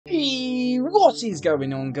What is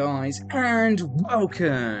going on, guys, and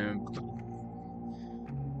welcome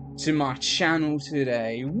to my channel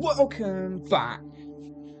today. Welcome back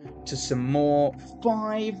to some more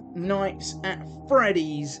Five Nights at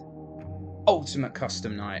Freddy's Ultimate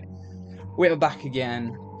Custom Night. We're back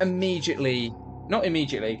again immediately. Not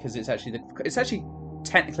immediately, because it's actually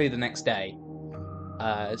technically the next day.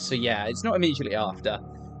 So yeah, it's not immediately after.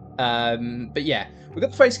 But yeah, we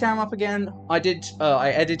got the face cam up again.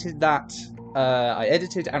 I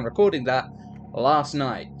edited and recorded that last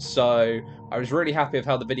night, so I was really happy with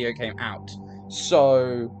how the video came out.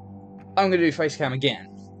 So I'm gonna do face cam again.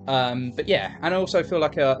 But yeah, and I also feel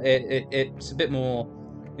like it's a bit more,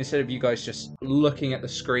 instead of you guys just looking at the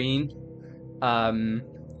screen,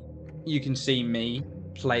 you can see me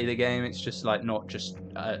play the game. It's just like not just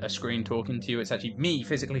a screen talking to you, it's actually me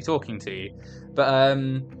physically talking to you. But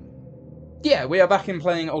yeah, we are back in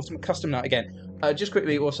playing Ultimate Custom Night again. Just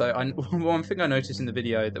quickly also, one thing I noticed in the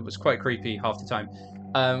video that was quite creepy half the time,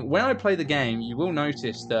 when I play the game, you will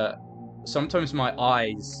notice that sometimes my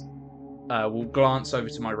eyes will glance over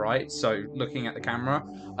to my right, so looking at the camera.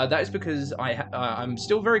 That is because I'm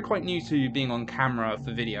still quite new to being on camera for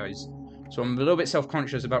videos, so I'm a little bit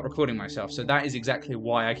self-conscious about recording myself, so that is exactly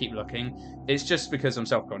why I keep looking. It's just because I'm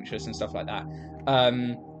self-conscious and stuff like that.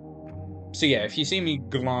 So yeah, if you see me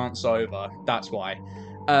glance over, that's why.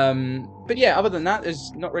 But yeah, other than that,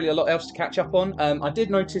 there's not really a lot else to catch up on. I did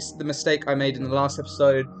notice the mistake I made in the last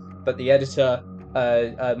episode, but the editor,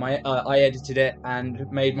 I edited it and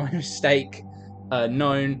made my mistake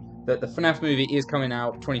known that the FNAF movie is coming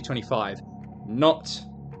out 2025, not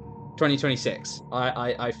 2026.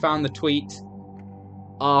 I found the tweet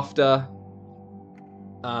after,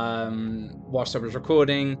 whilst I was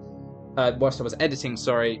recording. Whilst I was editing,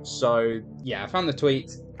 sorry. So yeah, I found the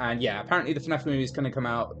tweet, and yeah, apparently the FNAF movie is going to come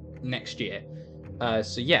out next year.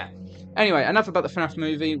 So yeah. Anyway, enough about the FNAF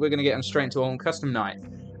movie. We're going to get on straight into our own custom night.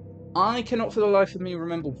 I cannot for the life of me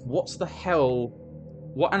remember what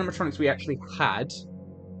animatronics we actually had.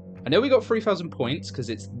 I know we got 3,000 points because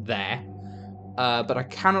it's there, but I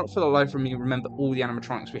cannot for the life of me remember all the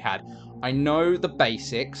animatronics we had. I know the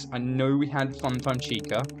basics. I know we had Funtime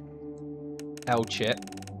Chica, L-Chip.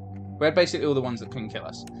 We had basically all the ones that couldn't kill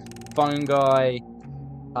us. Phone Guy,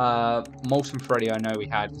 Molten Freddy I know we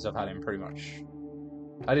had, because I've had him pretty much.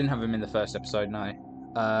 I didn't have him in the first episode, no.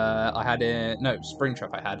 I had no, Springtrap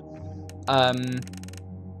I had.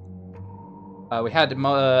 We had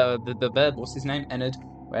the bird, what's his name? Ennard.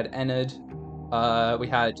 We had Ennard. We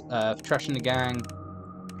had Trash in the Gang,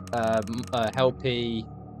 Helpy,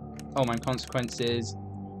 Oh My Consequences.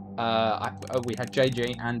 We had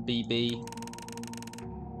JJ and BB.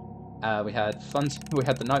 We had fun. We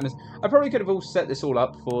had the nightmares. I probably could have all set this all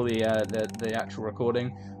up for the actual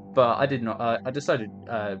recording, but I did not. I decided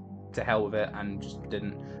to hell with it and just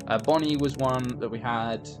didn't. Bonnie was one that we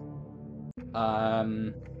had.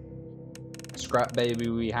 Scrap Baby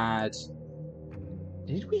we had.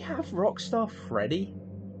 Did we have Rockstar Freddy?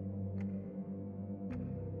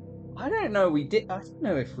 I don't know. We did. I don't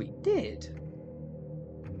know if we did.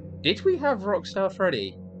 Did we have Rockstar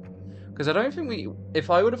Freddy? Because I don't think we... If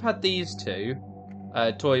I would have had these two,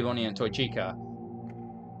 Toy Bonnie and Toy Chica,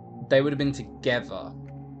 they would have been together.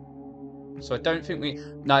 So I don't think we...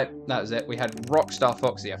 No, that was it. We had Rockstar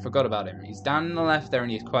Foxy. I forgot about him. He's down on the left there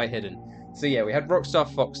and he's quite hidden. So yeah, we had Rockstar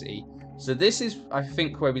Foxy. So this is, I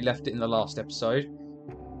think, where we left it in the last episode.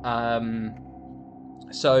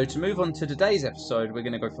 So to move on to today's episode, we're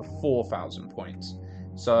going to go for 4,000 points.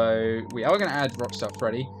 So we are going to add Rockstar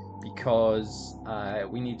Freddy, because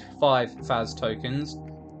we need 5 Faz tokens.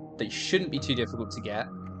 They shouldn't be too difficult to get.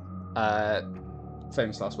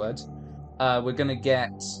 Famous last words. We're gonna go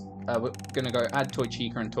add Toy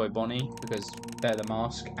Chica and Toy Bonnie, because they're the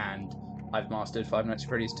mask, and I've mastered Five Nights at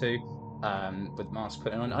Freddy's 2 with mask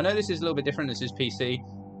putting on. I know this is a little bit different. This is PC,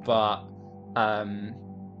 but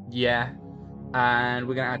yeah. And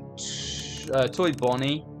we're gonna add Toy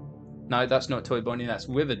Bonnie. No, that's not Toy Bonnie. That's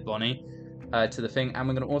Withered Bonnie. To the thing, and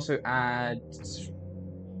we're going to also add.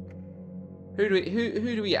 Who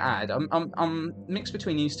do we add? I'm mixed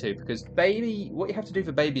between these two, because Baby. What you have to do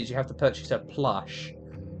for Baby is you have to purchase her plushie,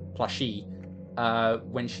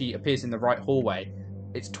 when she appears in the right hallway.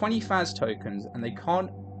 It's 20 Faz tokens, and they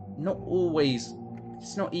can't. Not always.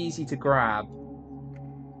 It's not easy to grab.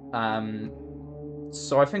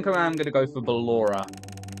 So I think I am going to go for Ballora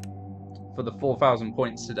for the 4,000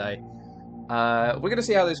 points today. We're going to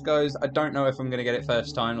see how this goes. I don't know if I'm going to get it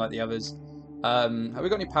first time like the others. Have we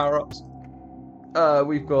got any power-ups?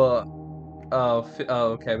 We've got... Oh,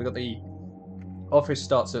 okay. We've got the office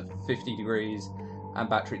starts at 50 degrees and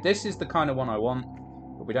battery. This is the kind of one I want.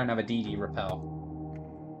 But we don't have a DD repel,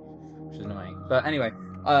 which is annoying. But anyway,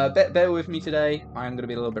 bear with me today. I am going to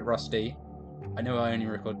be a little bit rusty. I know I only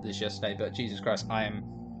recorded this yesterday, but Jesus Christ, I am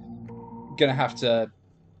going to have to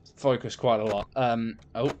focus quite a lot.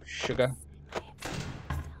 Oh, sugar.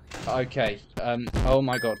 Okay. Oh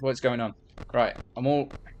my god, what's going on? Right, I'm all...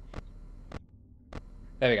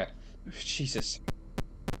 There we go. Jesus.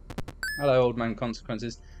 Hello, old man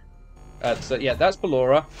consequences. So yeah, that's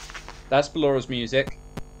Ballora. That's Ballora's music.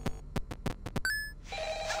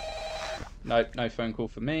 No phone call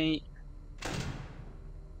for me.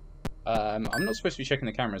 I'm not supposed to be checking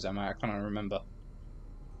the cameras, am I? I can't remember.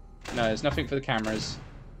 No, there's nothing for the cameras.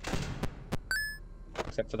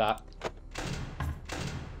 Except for that.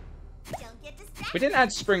 We didn't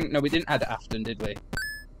add Spring... No, we didn't add Afton, did we?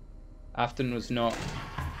 Afton was not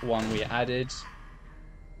one we added.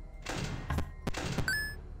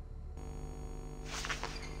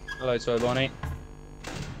 Hello, Toy Bonnie.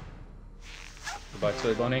 Goodbye,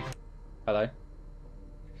 Toy Bonnie. Hello.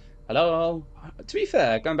 Hello. To be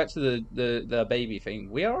fair, going back to the baby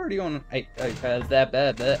thing, we are already on 8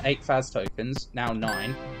 Phas tokens, now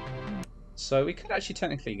 9. So we could actually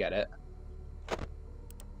technically get it.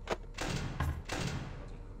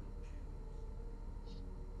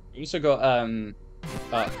 We also got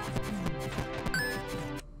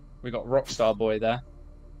we got Rockstar Boy there.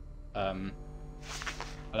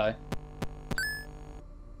 Hello.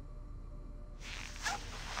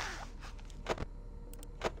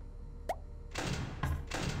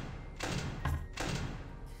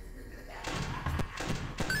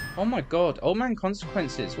 Oh my god, old man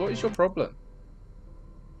consequences, what is your problem?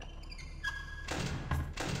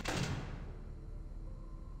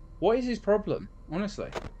 What is his problem,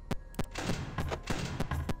 honestly?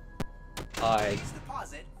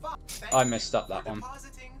 I messed up that one.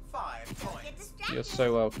 You're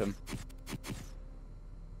so welcome.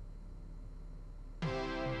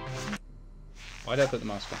 Why did I put the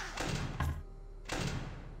mask on?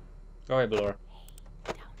 Go ahead, Ballora.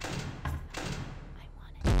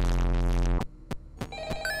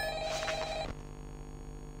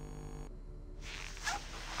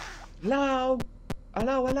 Hello?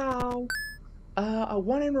 Hello, hello? I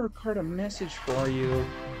wanted to record a message for you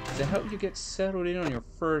to help you get settled in on your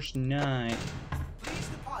first night. Please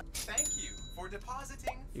deposit. Thank you for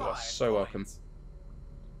depositing. You are so welcome.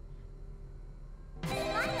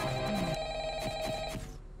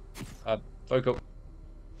 Vocal.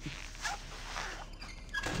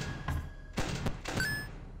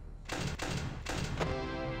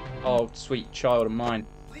 Oh, sweet child of mine.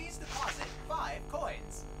 Please deposit 5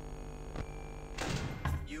 coins.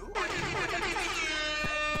 You are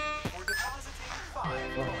for depositing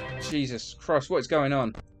 5 coins. Jesus Christ, what is going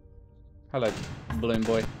on? Hello, Balloon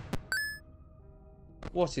Boy.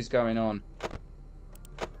 What is going on?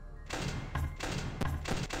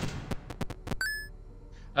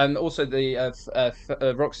 Also the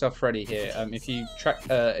Rockstar Freddy here. If you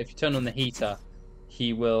turn on the heater,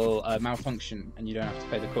 he will malfunction, and you don't have to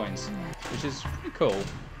pay the coins, which is pretty cool.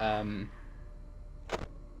 And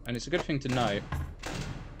it's a good thing to know.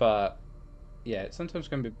 But yeah, it's sometimes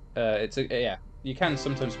going to be. Yeah, you can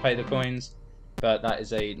sometimes pay the coins, but that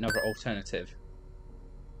is another alternative.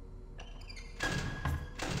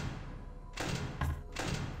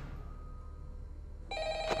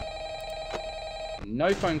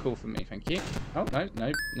 No phone call from me, thank you. Oh,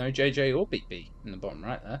 no JJ or Beat B in the bottom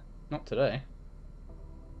right there. Not today.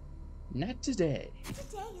 Not today. Today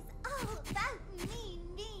is all about me.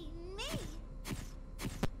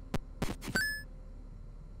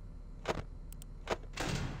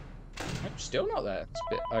 Nope, still not there. It's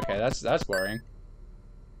a bit... Okay, that's worrying.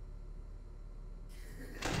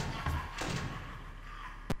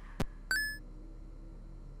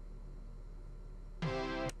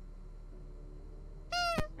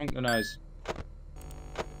 Honk the nose.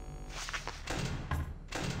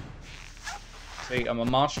 See, I'm a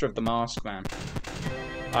master of the mask, man.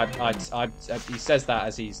 He says that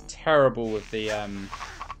as he's terrible with the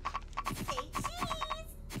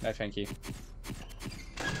No, thank you.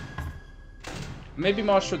 Maybe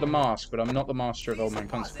master of the mask, but I'm not the master of old man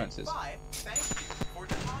consequences. Thank you for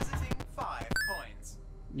depositing 5 coins.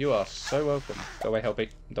 You are so welcome. Go away, Helpy.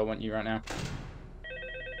 Don't want you right now.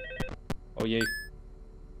 Or you.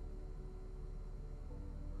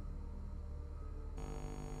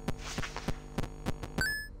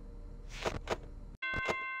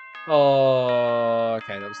 Oh,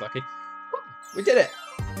 okay, that was lucky. We did it!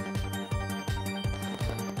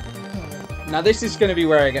 Now this is going to be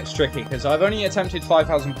where it gets tricky, because I've only attempted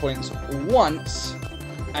 5,000 points once,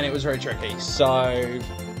 and it was very tricky, so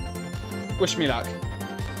wish me luck.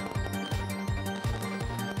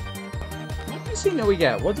 scene did we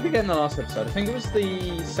get? What did we get in the last episode? I think it was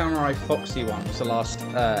the Samurai Foxy one. Was the last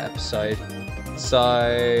episode.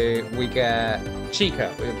 So we get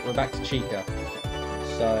Chica. We're back to Chica.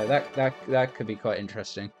 So that could be quite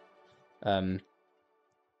interesting. To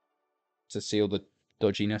see all the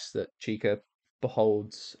dodginess that Chica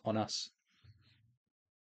beholds on us.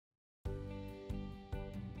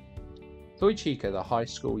 Toy Chica, the high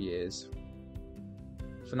school years.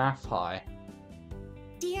 FNAF High.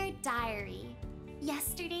 Dear Diary,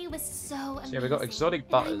 yesterday was so amazing. So yeah, we got exotic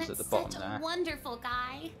butters at the bottom such there. A wonderful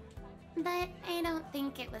guy, but I don't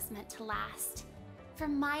think it was meant to last. For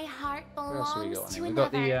my heart What else have we belongs got? to We've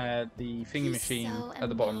another. got the thingy He's machine so at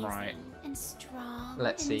the bottom right. amazing and strong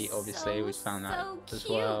Let's see, and obviously, so, we found that so as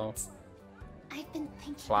cute. well. I've been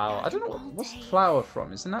thinking Flower. about I don't him know all what's day. Flower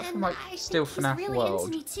from. Isn't that from And like I still think FNAF he's really World?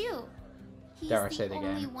 Into me too. He's Dare I the say the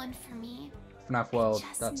only game? one for me. FNAF World.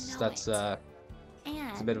 just That's know it's it.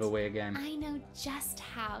 a bit of a weird game. I know just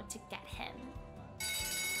how to get him.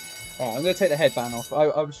 Alright, I'm gonna take the headband off.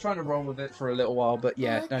 I was trying to roll with it for a little while, but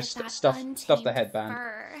yeah, Look no, at that stuff the untamed headband.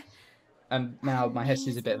 fur. And now my head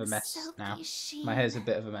is a bit of a Amazing mess silky now. sheen. My hair's a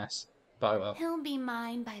bit of a mess, but I will. He'll be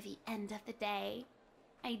mine by the end of the day.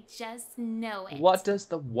 I just know it. What does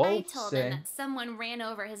the I wolf told say? him that someone ran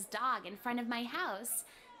over his dog in front of my house.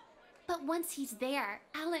 But once he's there,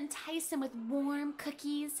 I'll entice him with warm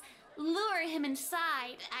cookies, lure him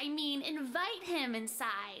inside. I mean, invite him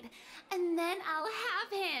inside. And then I'll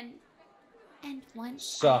have him. And once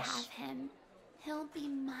Sus. I have him, he'll be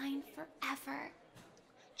mine forever.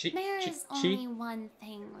 There is only one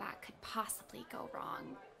thing that could possibly go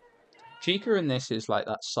wrong. Chica in this is like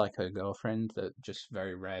that psycho girlfriend that just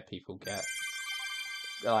very rare people get.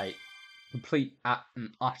 Like, complete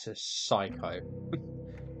and utter psycho.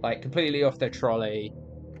 Like, completely off their trolley.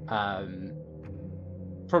 Probably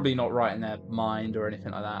not right in their mind or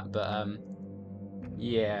anything like that, but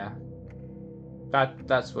yeah.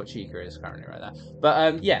 That's what Chica is currently right there.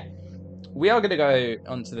 But yeah. We are going to go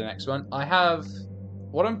on to the next one. I have...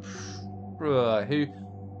 What I'm... who...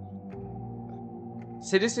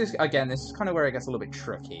 So this is, again, this is kind of where it gets a little bit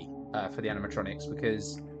tricky for the animatronics,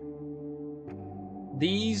 because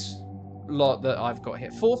these lot that I've got here,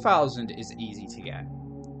 4,000 is easy to get.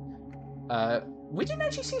 We didn't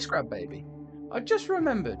actually see Scrub Baby. I just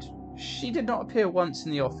remembered. She did not appear once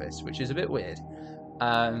in the office, which is a bit weird.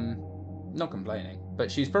 Not complaining, but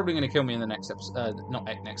she's probably going to kill me in the next episode, not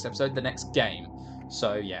next episode, the next game.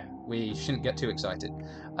 So yeah, we shouldn't get too excited.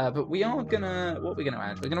 But we are gonna, what we're gonna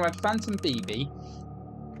add? We're gonna add Phantom BB,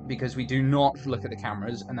 because we do not look at the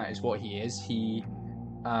cameras, and that is what he is. He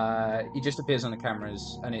just appears on the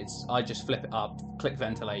cameras, and I just flip it up, click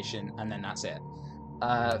ventilation, and then that's it.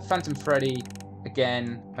 Phantom Freddy,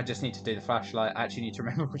 again, I just need to do the flashlight. I actually need to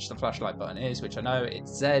remember which the flashlight button is, which I know,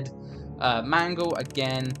 it's Z. Mangle,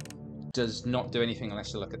 again, does not do anything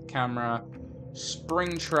unless you look at the camera.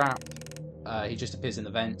 Springtrap, he just appears in the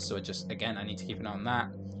vent, so again, I need to keep an eye on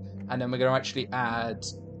that. And then we're going to actually add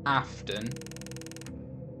Afton,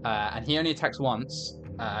 and he only attacks once.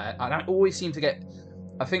 And I always seem to get,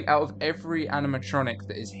 I think out of every animatronic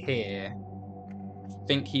that is here, I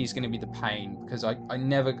think he's going to be the pain, because I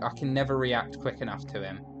can never react quick enough to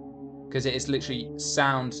him, because it is literally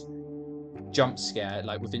sound jump scare,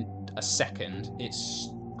 like within a second. It's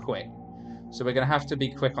quick, so we're going to have to be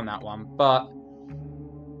quick on that one. But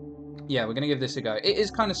yeah, we're going to give this a go. It is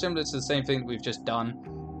kind of similar to the same thing that we've just done,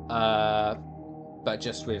 but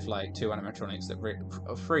just with like two animatronics that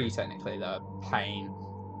are free technically, that are Pain,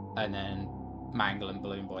 and then Mangle and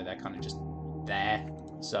Balloon Boy, they're kind of just there.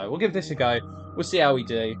 So we'll give this a go. We'll see how we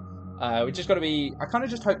do. We just got to be... I kind of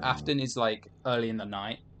just hope Afton is like early in the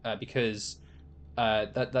night, because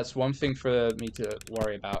that's one thing for me to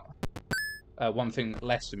worry about. One thing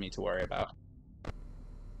less for me to worry about.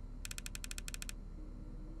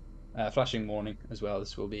 Flashing warning as well.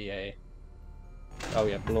 This will be a... Oh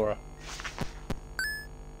yeah, Ballora.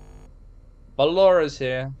 Ballora's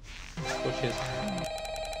here. Which is...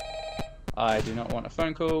 I do not want a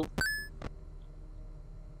phone call.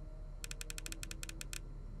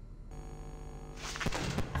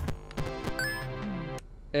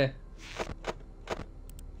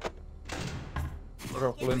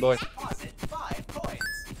 Balloon Boy. Deposit 5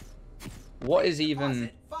 coins. What is even...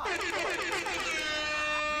 Deposit 5 coins.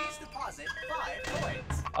 Please deposit 5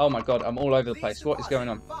 coins. Oh my god, I'm all over the place. What is going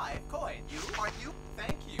on? 5 coins. You?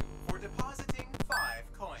 Thank you for depositing 5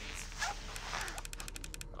 coins.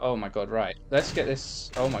 Oh my god, right. Let's get this...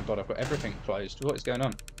 Oh my god, I've got everything closed. What is going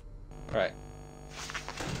on? Right.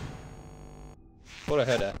 What I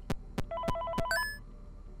heard there.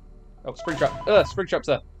 Oh, Springtrap. Ugh, Springtrap's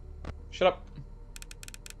there. Shut up.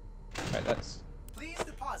 Right, Right, let's... Please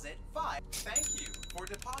deposit 5. Thank you for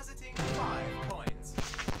depositing 5 coins.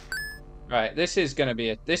 Right, this is going to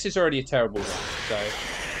be a... This is already a terrible one, so...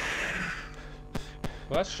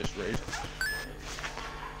 Well, that's just rude.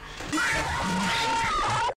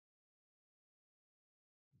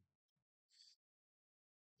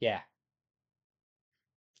 Yeah.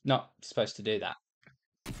 Not supposed to do that.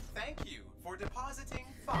 Thank you for depositing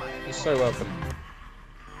 5. You're so welcome.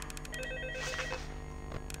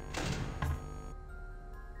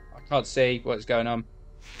 I can't see what's going on.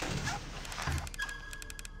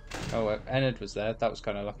 Oh, Ennard was there. That was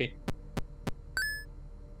kind of lucky.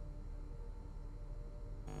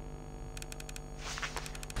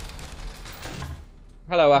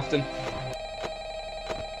 Hello, Afton.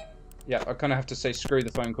 Yeah, I kind of have to say screw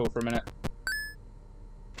the phone call for a minute.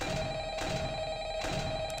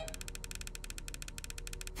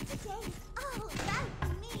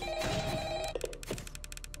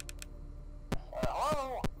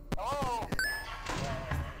 Hello? Hello?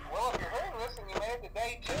 Well, if you're hearing this and you made it to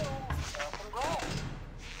day 2, congrats.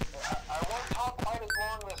 I won't talk quite as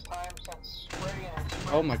long this time since Freddy and his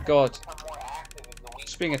friends Oh my god. become more active as the week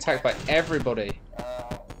Just being attacked by everybody.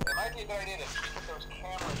 It might be a good idea to peek at those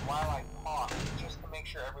cameras while I talk, just to make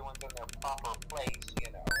sure everyone's in their proper place,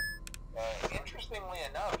 you know. Interestingly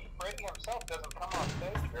enough, Freddy himself doesn't come on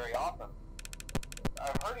stage very often.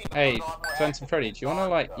 I've heard he Hey, becomes a lot more Phantom active Freddy, in do you want to,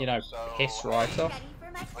 songs, like, though, you know, so, piss right off? I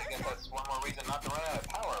guess that's one more reason not to run out of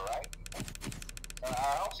power, right?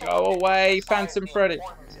 I also Go away, emphasize Phantom the Freddy.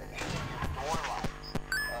 importance of using your door lights.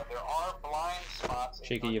 There are blind spots in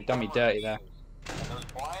Cheeky, your you've done me camera dirty there. views, and those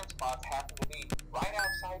blind spots happen to be right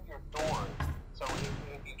outside your doors. So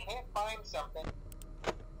if you can't find something...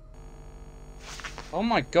 Oh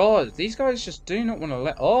my god, these guys just do not want to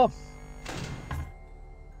let off.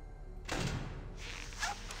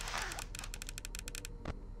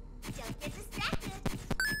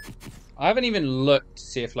 I haven't even looked to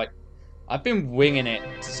see if, like, I've been winging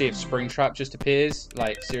it to see if Springtrap just appears.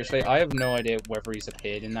 Like, seriously, I have no idea whether he's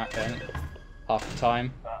appeared in that vent half the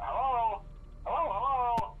time. Hello?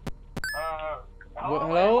 Hello? Hello? Well,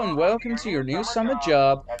 hello and welcome to your new summer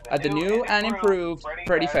job at the new and improved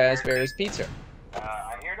Freddy Fazbear's Pizza.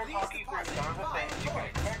 I'm here to talk you through some of the things you can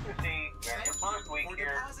expect to see during your first week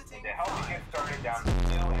here to help you get started down the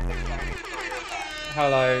new and exciting career path.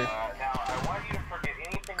 Hello. Now, I want you to forget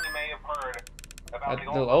anything you may have heard about At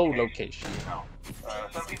the the old old location. location. You know,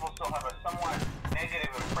 some people still have a somewhat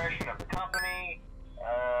negative impression of the company.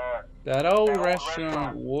 That old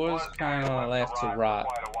restaurant was kind of left to rot.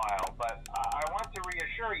 For quite a while, but I want to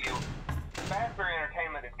reassure you, Fazbear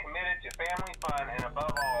Entertainment is committed to family fun and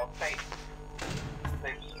above all, safety.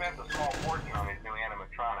 They've spent a small fortune on these new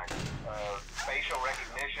animatronics. Facial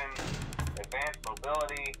recognition, advanced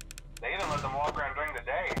mobility. They even let them walk around during the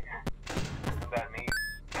day. Isn't that neat?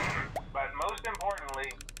 But most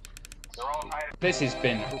importantly, they're all tied. This has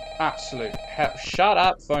been absolute hell. Shut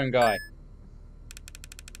up, phone guy.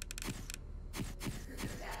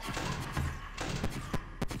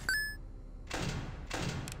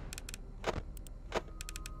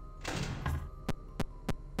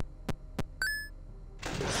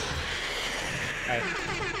 Hey.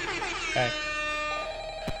 Hey.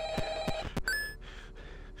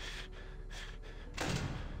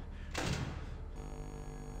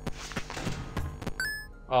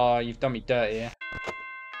 Oh, you've done me dirty here.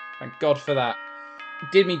 Thank God for that.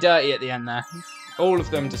 Did me dirty at the end there. All of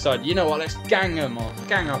them decided, you know what, let's gang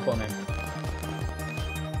up on him.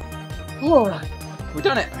 Alright, we've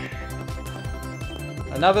done it.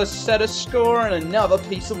 Another set of score and another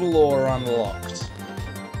piece of lore unlocked.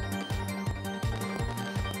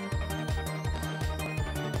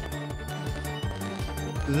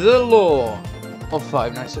 The lore of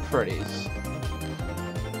Five Nights at Freddy's.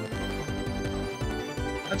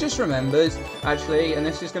 I just remembered, actually, and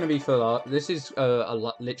this is going to be for this is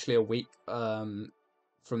literally a week from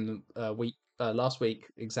the last week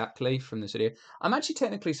exactly from this video. I'm actually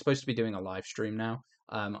technically supposed to be doing a live stream now.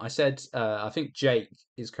 I said I think Jake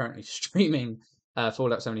is currently streaming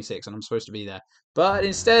Fallout 76, and I'm supposed to be there, but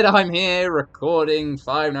instead I'm here recording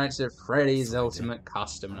Five Nights at Freddy's Ultimate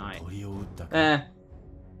Custom Night.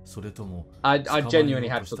 I genuinely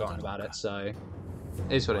had forgotten about it, so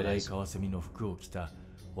it's what it is. So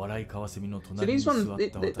these ones,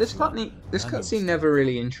 this cutscene never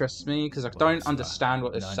really interests me because I don't understand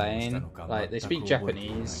what they're saying. Like, they speak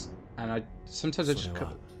Japanese, and sometimes I just,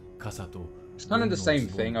 it's kind of the same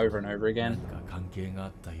thing over and over again.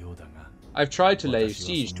 I've tried to lay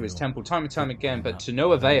siege to his temple time and time again, but to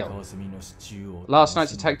no avail. Last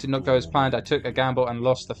night's attack did not go as planned. I took a gamble and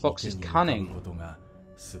lost the fox's cunning.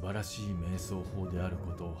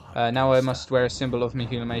 Now I must wear a symbol of my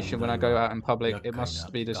humiliation when I go out in public. It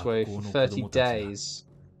must be this way for 30 days.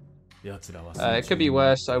 It could be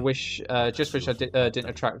worse. I wish, just wish I didn't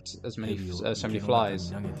attract so many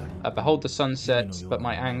flies. Behold the sunset, but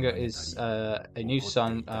my anger is a new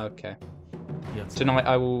sun. Okay. Tonight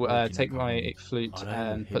I will take my flute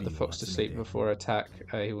and put the fox to sleep before attack.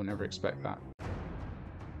 He will never expect that.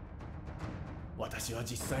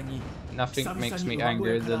 Nothing makes me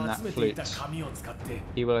angrier than that flute.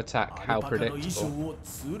 He will attack. How predictable.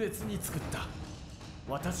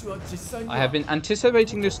 I have been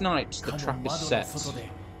anticipating this night. The trap is set.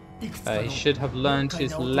 He should have learned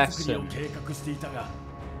his lesson.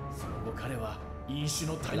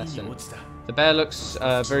 The bear looks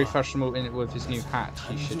very fashionable with his new hat.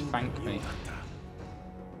 He should thank me.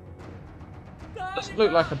 Doesn't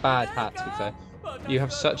look like a bad hat, to be fair. You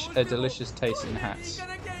have such a delicious taste in hats.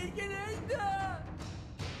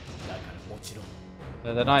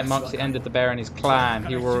 The night marks the end of the bear and his clan.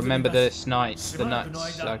 He will remember this night. The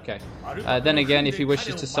nuts. Okay. Then again, if he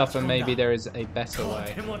wishes to suffer, maybe there is a better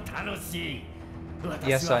way.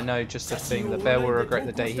 Yes, I know, just the thing. The bear will regret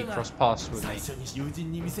the day he crossed paths with me.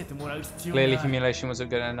 Clearly, humiliation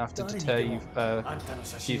wasn't good enough to deter you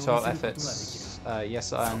futile efforts.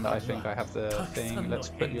 Yes, and I think I have the thing. Let's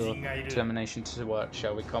put your determination to work,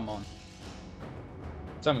 shall we? Come on.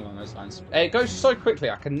 Something along those lines. It goes so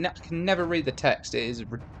quickly, I can never read the text. It is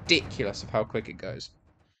ridiculous of how quick it goes.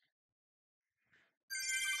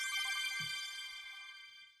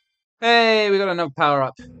 Hey, we got another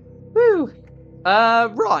power-up. Woo!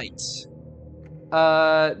 Right.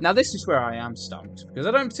 Now this is where I am stumped, because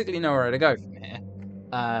I don't particularly know where to go from here.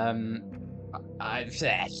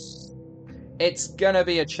 It's gonna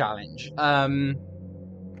be a challenge.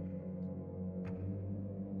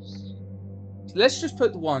 Let's just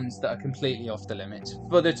put the ones that are completely off the limit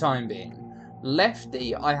for the time being.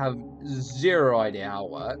 Lefty, I have zero idea how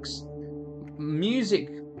it works. Music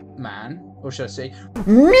Man, or should I say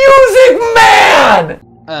Music Man?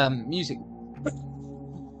 Music.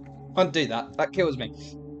 Can't do that. That kills me.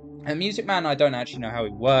 Music Man, I don't actually know how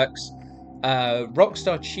he works.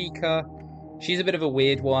 Rockstar Chica, she's a bit of a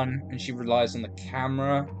weird one, and she relies on the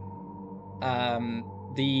camera.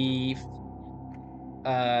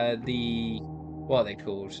 What are they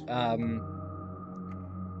called?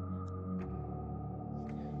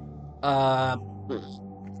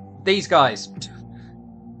 These guys.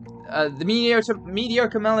 The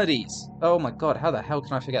mediocre melodies. Oh my god, how the hell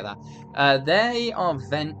can I forget that? They are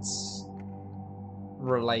vents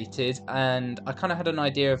related, and I kind of had an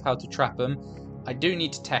idea of how to trap them. I do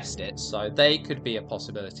need to test it, so they could be a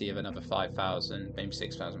possibility of another 5,000, maybe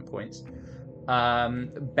 6,000 points.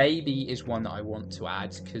 Baby is one that I want to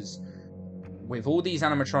add, because with all these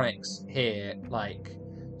animatronics here, like,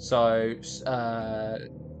 so,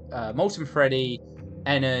 Molten Freddy,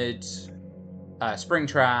 Ennard,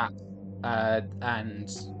 Springtrap, and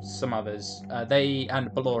some others, and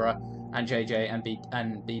Ballora, and JJ, and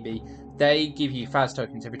BB, they give you Faz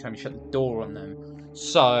tokens every time you shut the door on them.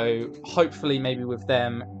 So, hopefully, maybe with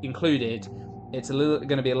them included, it's going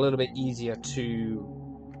to be a little bit easier to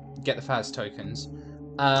get the Faz tokens.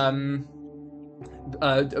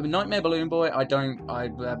 Nightmare Balloon Boy, I've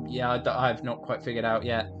not quite figured out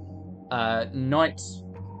yet.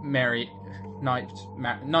 Nightmare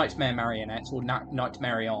Marionette, or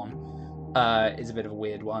Nightmare On, is a bit of a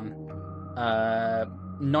weird one.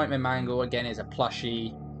 Nightmare Mangle, again, is a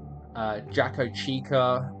plushie. Jacko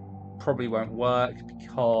Chica probably won't work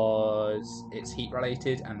because it's heat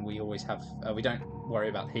related, and we always have, we don't worry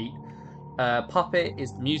about heat. Puppet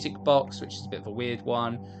is the music box, which is a bit of a weird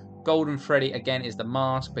one. Golden Freddy, again, is the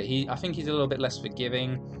mask, but I think he's a little bit less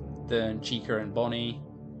forgiving than Chica and Bonnie.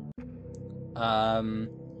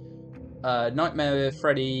 Nightmare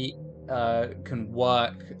Freddy can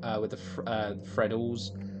work with the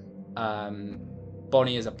Freddles.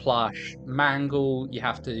 Bonnie is a plush. Mangle, you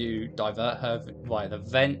have to divert her via the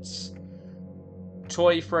vents.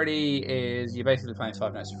 Toy Freddy is, you're basically playing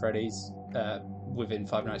Five Nights at Freddy's, within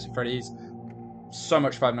Five Nights at Freddy's. So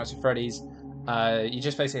much Five Nights at Freddy's. You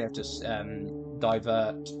just basically have to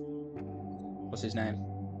divert, what's his name?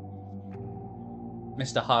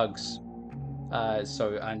 Mr. Hugs.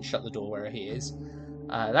 And shut the door where he is.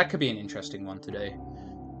 That could be an interesting one to do.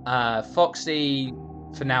 Foxy,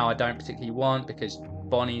 for now, I don't particularly want because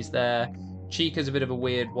Bonnie's there. Chica's a bit of a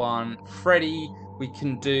weird one. Freddy, we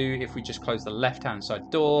can do if we just close the left-hand side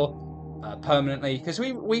door permanently, because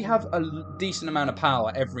we have a decent amount of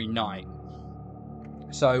power every night.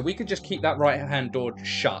 So we could just keep that right-hand door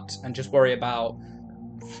shut and just worry about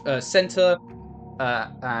center,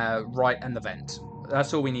 right, and the vent.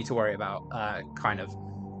 That's all we need to worry about, kind of.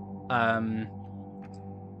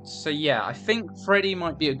 So yeah, I think Freddy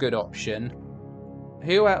might be a good option.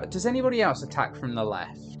 Who else? Does anybody else attack from the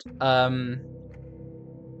left?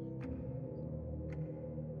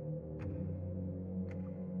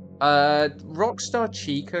 Rockstar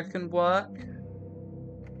Chica can work.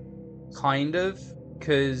 Kind of,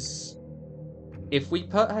 because if we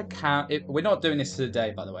put her we're not doing this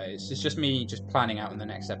today, by the way. It's just me just planning out in the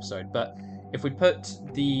next episode. But if we put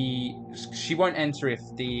she won't enter if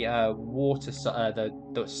the water,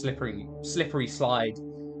 the slippery slide,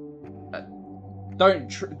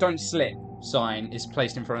 don't slip sign is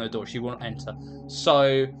placed in front of the door. She won't enter.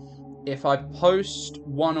 So if I post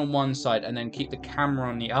one on one side and then keep the camera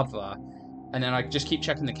on the other, and then I just keep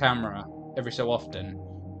checking the camera every so often,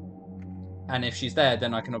 and if she's there,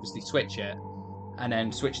 then I can obviously switch it, and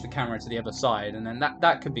then switch the camera to the other side, and then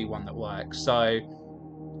that could be one that works. So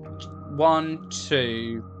 1,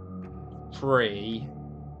 2, 3,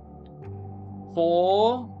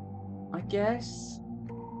 4, I guess.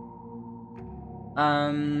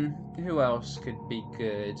 Who else could be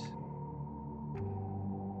good?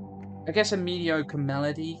 I guess a mediocre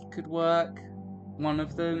melody could work. One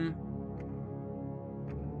of them.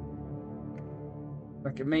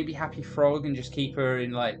 Like maybe Happy Frog, and just keep her in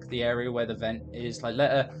like the area where the vent is. Like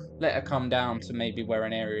let her come down to maybe where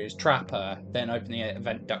an area is, trap her, then open the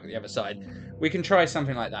vent duct the other side. We can try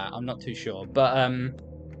something like that. I'm not too sure, but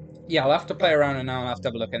yeah, I'll have to play around and I'll have to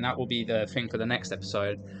have a look, and that will be the thing for the next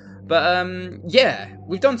episode. But yeah,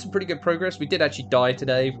 we've done some pretty good progress. We did actually die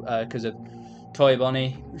today because of Toy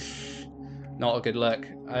Bonnie. Not a good look.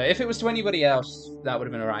 If it was to anybody else, that would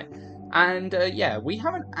have been alright. And yeah, we've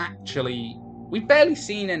barely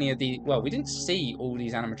seen any of the... Well, we didn't see all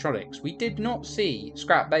these animatronics. We did not see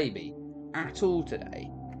Scrap Baby at all today.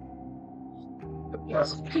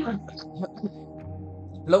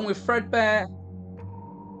 Along with Fredbear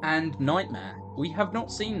and Nightmare, we have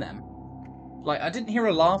not seen them. Like, I didn't hear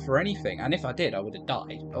a laugh or anything, and if I did, I would have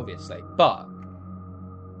died, obviously. But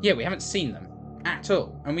yeah, we haven't seen them at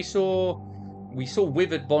all. And we saw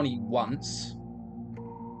Withered Bonnie once.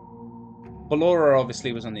 Ballora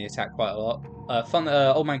obviously was on the attack quite a lot.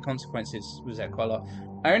 Old Man Consequences was there quite a lot.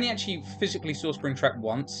 I only actually physically saw Springtrap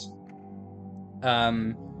once.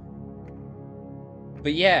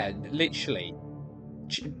 But yeah, literally,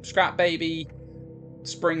 Scrap Baby,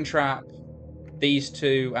 Springtrap, these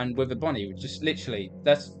two, and Withered Bonnie. Just literally,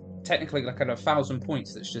 that's technically like at 1,000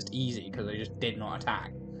 points. That's just easy because they just did not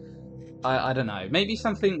attack. I don't know. Maybe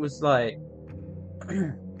something was like,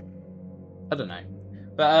 I don't know.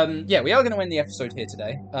 But yeah, we are going to end the episode here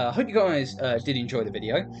today. I hope you guys did enjoy the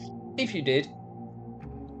video. If you did,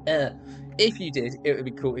 it would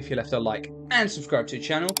be cool if you left a like and subscribe to the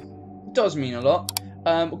channel. It does mean a lot.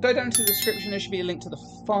 We'll go down to the description. There should be a link to the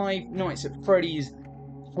 5 Nights at Freddy's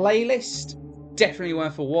playlist. Definitely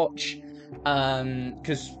worth a watch.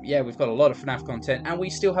 Because yeah, we've got a lot of FNAF content, and we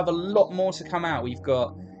still have a lot more to come out. We've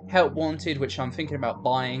got Help Wanted, which I'm thinking about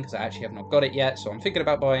buying because I actually have not got it yet. So I'm thinking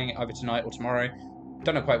about buying it either tonight or tomorrow.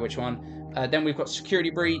 Don't know quite which one. Then we've got Security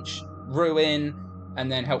Breach, Ruin,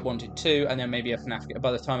 and then Help Wanted 2, and then maybe a FNAF game.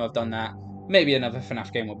 By the time I've done that, maybe another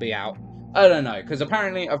FNAF game will be out. I don't know, because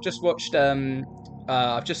apparently I've just watched,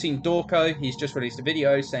 I've just seen Dorko. He's just released a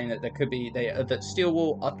video saying that there could be, that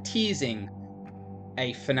Steelwall are teasing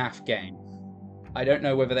a FNAF game. I don't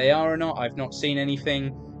know whether they are or not. I've not seen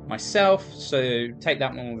anything myself, so take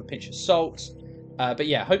that one with a pinch of salt. But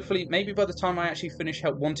yeah, hopefully, maybe by the time I actually finish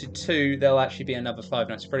Help Wanted 2, there'll actually be another 5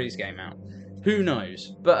 Nights at Freddy's game out. Who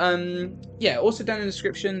knows? But yeah, also down in the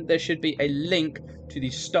description, there should be a link to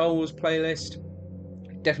the Star Wars playlist.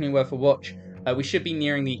 Definitely worth a watch. We should be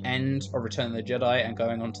nearing the end of Return of the Jedi and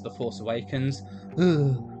going on to The Force Awakens.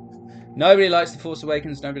 Nobody likes The Force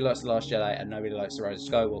Awakens, nobody likes The Last Jedi, and nobody likes The Rise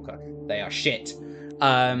of Skywalker. They are shit.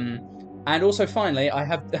 And also, finally,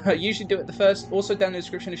 I usually do it the first. Also, down in the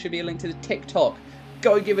description, there should be a link to the TikTok.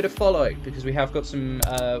 Go give it a follow, because we have got some.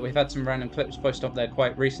 We've had some random clips posted up there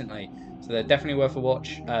quite recently, so they're definitely worth a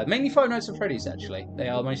watch. Mainly 5 Nights at Freddy's, actually. They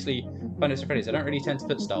are mostly 5 Nights at Freddy's. I don't really tend to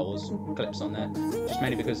put Star Wars clips on there, just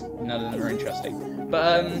mainly because none of them are interesting.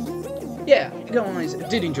 But yeah, if you guys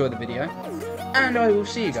did enjoy the video, and I will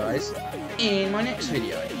see you guys in my next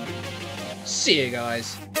video. See you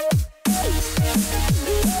guys. We'll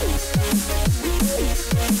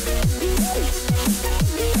be right back.